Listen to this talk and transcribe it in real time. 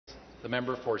The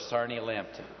member for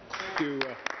Sarnia-Lambton.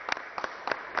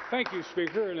 Thank you,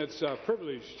 Speaker, and it's a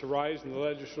privilege to rise in the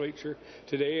legislature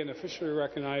today and officially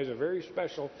recognize a very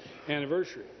special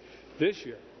anniversary. This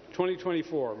year,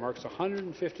 2024, marks the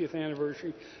 150th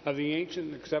anniversary of the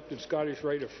ancient and accepted Scottish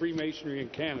Rite of Freemasonry in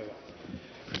Canada.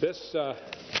 This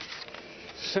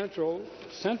central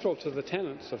to the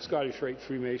tenets of Scottish Rite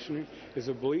Freemasonry is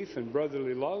a belief in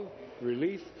brotherly love,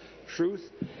 relief,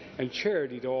 truth, and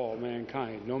charity to all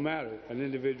mankind, no matter an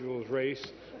individual's race,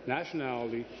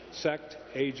 nationality, sect,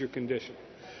 age, or condition.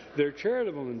 Their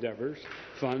charitable endeavours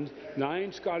fund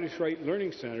 9 Scottish Rite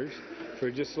Learning Centres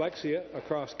for dyslexia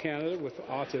across Canada with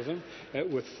autism,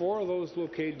 with 4 of those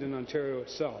located in Ontario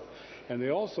itself. And they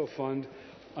also fund,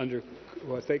 under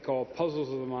what they call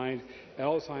Puzzles of the Mind,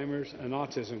 Alzheimer's and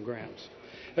autism grants.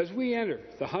 As we enter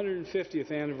the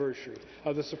 150th anniversary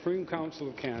of the Supreme Council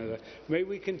of Canada, may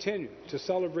we continue to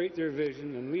celebrate their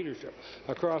vision and leadership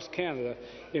across Canada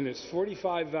in its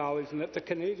 45 valleys and at the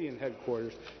Canadian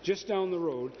headquarters just down the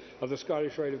road of the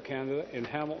Scottish Rite of Canada in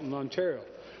Hamilton, Ontario.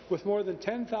 With more than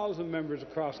 10,000 members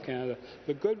across Canada,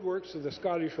 the good works of the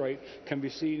Scottish Rite can be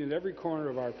seen in every corner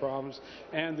of our province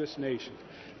and this nation.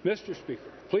 Mr. Speaker,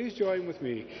 please join with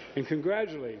me in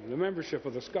congratulating the membership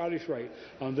of the Scottish Rite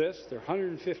on this, their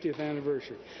 150th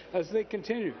anniversary, as they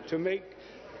continue to make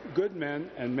good men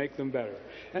and make them better.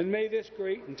 And may this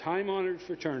great and time-honoured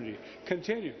fraternity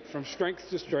continue from strength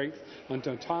to strength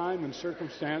until time and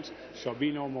circumstance shall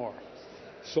be no more.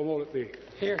 So will it be.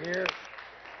 Hear, hear.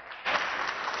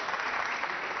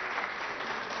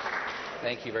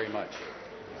 Thank you very much.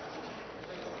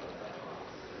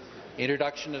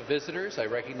 Introduction of visitors. I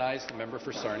recognize the member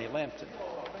for Sarnia-Lambton.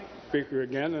 Speaker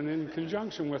again, and in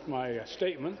conjunction with my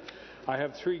statement, I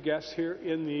have 3 guests here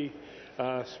in the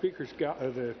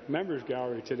the members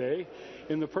gallery today,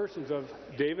 in the persons of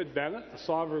David Bennett, the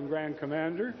Sovereign Grand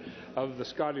Commander of the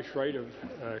Scottish Rite of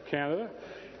Canada,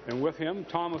 and with him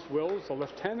Thomas Wills, the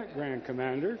Lieutenant Grand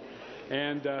Commander,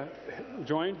 and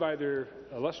joined by their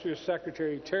illustrious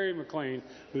Secretary Terry McLean,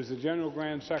 who's the General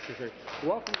Grand Secretary.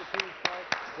 Welcome to Queen's Park.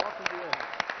 Welcome to your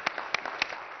home.